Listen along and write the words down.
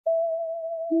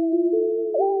What's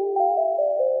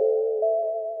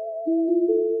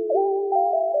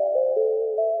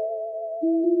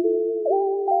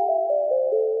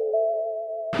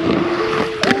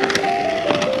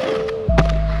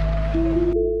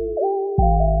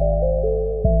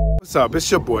up?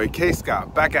 It's your boy K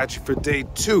Scott back at you for day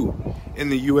 2 in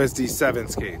the USD VII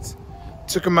skates.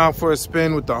 Took them out for a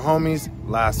spin with the homies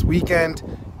last weekend.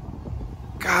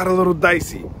 Got a little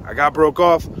dicey. I got broke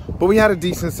off, but we had a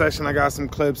decent session. I got some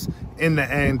clips in the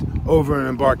end over in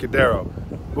Embarcadero.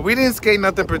 But we didn't skate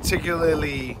nothing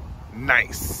particularly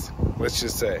nice, let's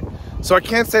just say. So I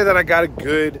can't say that I got a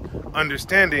good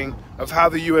understanding of how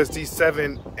the USD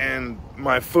VII and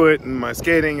my foot and my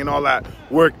skating and all that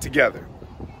work together.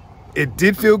 It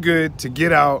did feel good to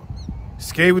get out,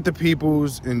 skate with the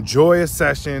peoples, enjoy a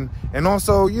session, and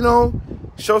also, you know,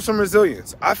 show some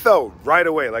resilience. I felt right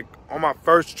away, like on my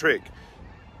first trick.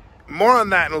 More on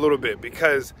that in a little bit,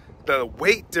 because the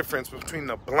weight difference between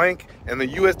the blank and the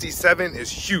USD VII is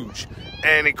huge,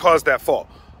 and it caused that fall.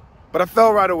 But I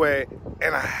felt right away,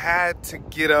 and I had to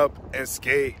get up and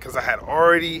skate because I had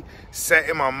already set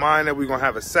in my mind that we were going to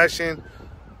have a session.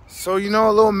 So, you know,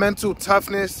 a little mental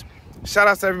toughness. Shout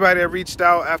out to everybody that reached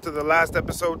out after the last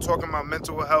episode talking about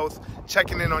mental health,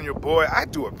 checking in on your boy. I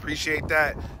do appreciate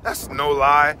that. That's no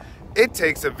lie. It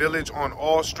takes a village on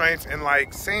all strengths, and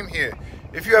like, same here.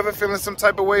 If you ever feeling some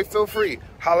type of way, feel free.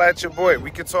 Holla at your boy.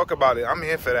 We can talk about it. I'm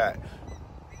here for that.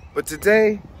 But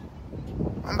today,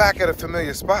 I'm back at a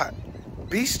familiar spot,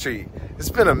 B Street. It's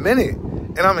been a minute,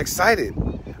 and I'm excited.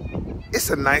 It's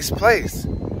a nice place.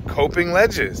 Coping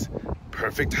ledges,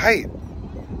 perfect height.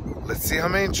 Let's see how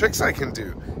many tricks I can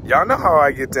do. Y'all know how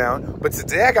I get down, but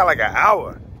today I got like an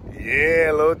hour.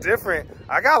 Yeah, a little different.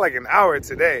 I got like an hour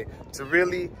today to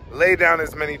really lay down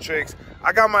as many tricks.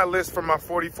 I got my list for my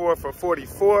 44 for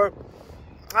 44.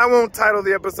 I won't title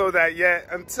the episode that yet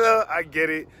until I get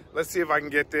it. Let's see if I can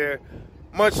get there.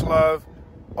 Much love.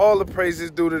 All the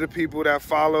praises due to the people that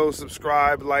follow,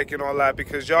 subscribe, like, and all that,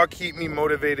 because y'all keep me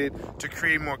motivated to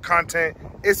create more content.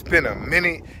 It's been a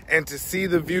minute, and to see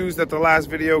the views that the last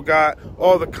video got,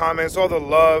 all the comments, all the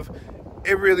love,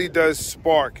 it really does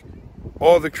spark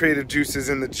all the creative juices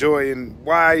and the joy and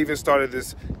why I even started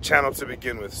this channel to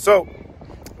begin with. So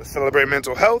let's celebrate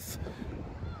mental health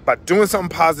by doing something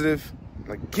positive,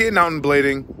 like getting out and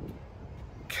blading.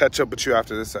 Catch up with you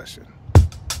after this session.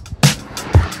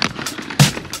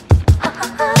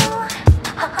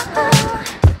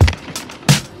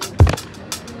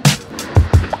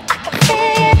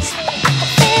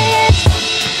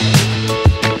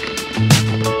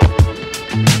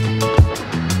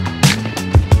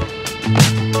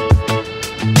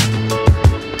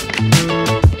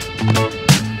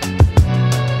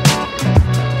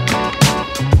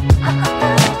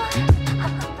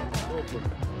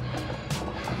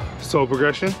 Sole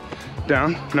progression,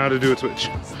 down, now to do a switch.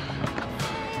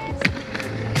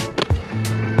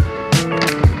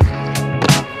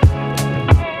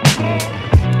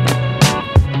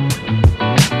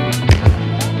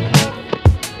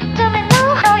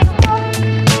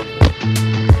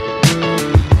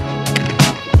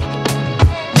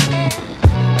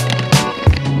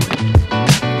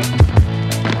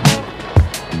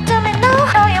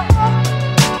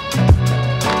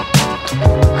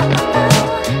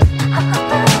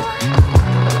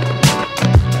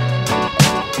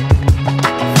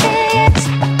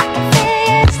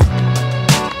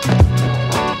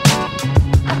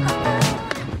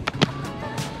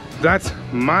 That's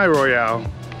my Royale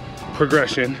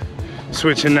progression,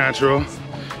 switch and natural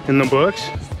in the books.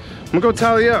 I'm gonna go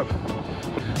tally up.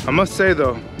 I must say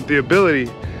though, the ability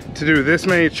to do this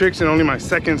many tricks in only my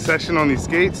second session on these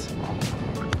skates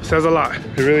says a lot.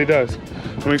 It really does.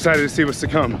 I'm excited to see what's to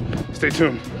come. Stay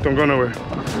tuned, don't go nowhere.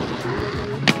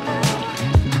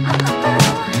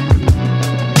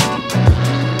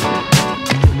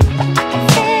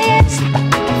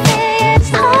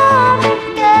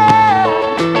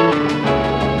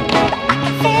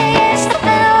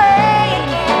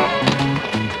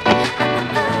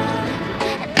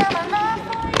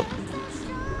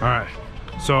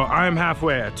 So I'm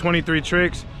halfway at 23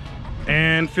 tricks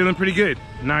and feeling pretty good.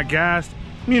 Not gassed,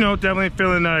 you know, definitely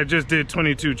feeling that I just did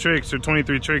 22 tricks or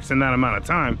 23 tricks in that amount of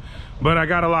time, but I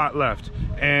got a lot left.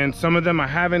 And some of them I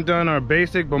haven't done are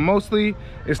basic, but mostly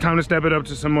it's time to step it up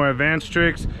to some more advanced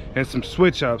tricks and some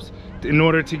switch ups in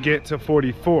order to get to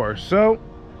 44. So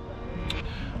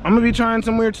I'm gonna be trying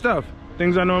some weird stuff,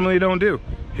 things I normally don't do.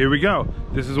 Here we go.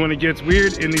 This is when it gets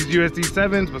weird in these USD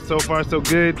VIIs, but so far so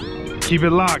good. Keep it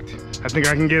locked. I think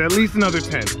I can get at least another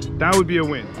 10. That would be a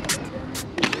win.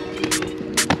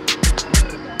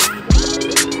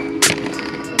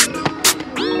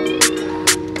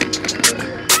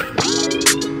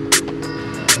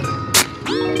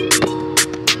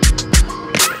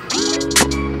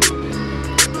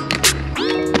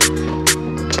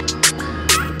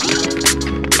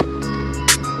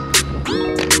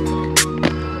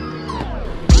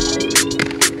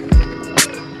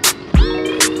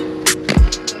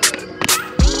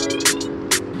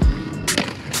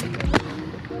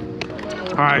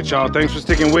 right, y'all, thanks for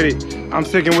sticking with it. I'm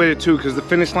sticking with it too, because the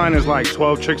finish line is like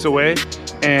 12 tricks away,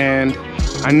 and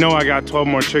I know I got 12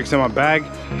 more tricks in my bag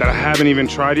that I haven't even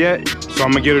tried yet. So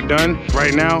I'm gonna get it done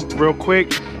right now, real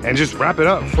quick, and just wrap it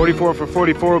up. 44 for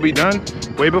 44 will be done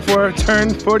way before I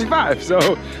turn 45.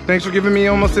 So thanks for giving me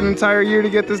almost an entire year to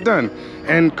get this done.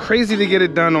 And crazy to get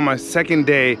it done on my second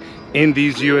day in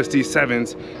these USD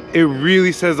 7s. It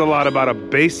really says a lot about a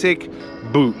basic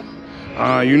boot.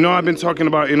 You know, I've been talking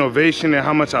about innovation and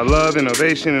how much I love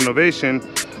innovation,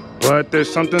 but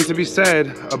there's something to be said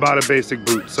about a basic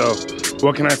boot. So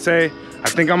what can I say? I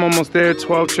think I'm almost there,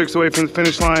 12 tricks away from the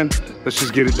finish line. Let's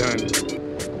just get it done.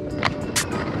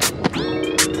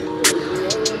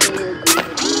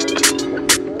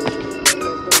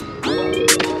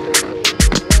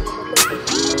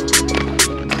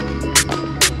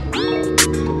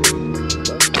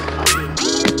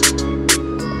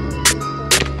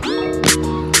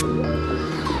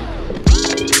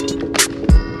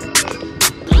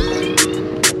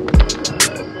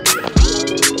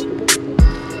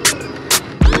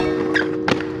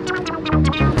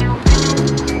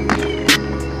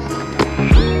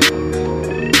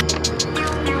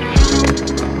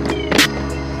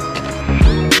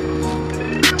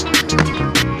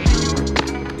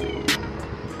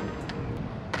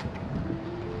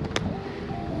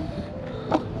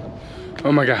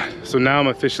 Oh my God, so now I'm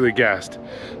officially gassed.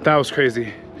 That was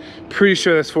crazy. Pretty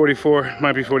sure that's 44,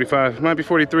 might be 45, might be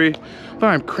 43, but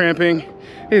I'm cramping.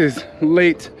 It is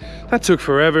late. That took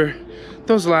forever.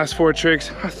 Those last 4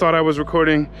 tricks, I thought I was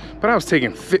recording, but I was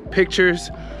taking pictures.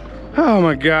 Oh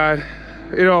my God,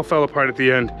 it all fell apart at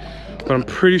the end, but I'm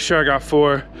pretty sure I got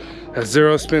 4. That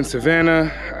 0 spin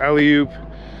Savannah, alley-oop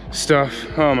stuff.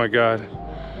 Oh my God,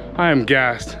 I am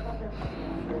gassed.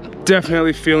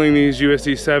 Definitely feeling these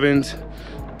USD 7s.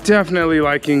 Definitely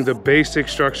liking the basic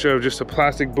structure of just a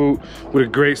plastic boot with a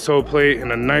great sole plate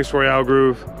and a nice Royale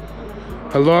groove.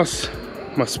 I lost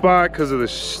my spot because of the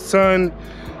sun.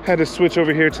 Had to switch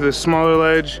over here to the smaller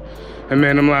ledge. And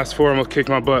man, them last 4 almost kicked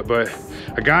my butt, but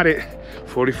I got it.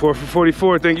 44 for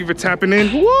 44. Thank you for tapping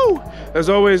in. Woo! As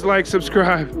always, like,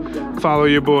 subscribe, follow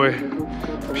your boy.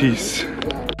 Peace.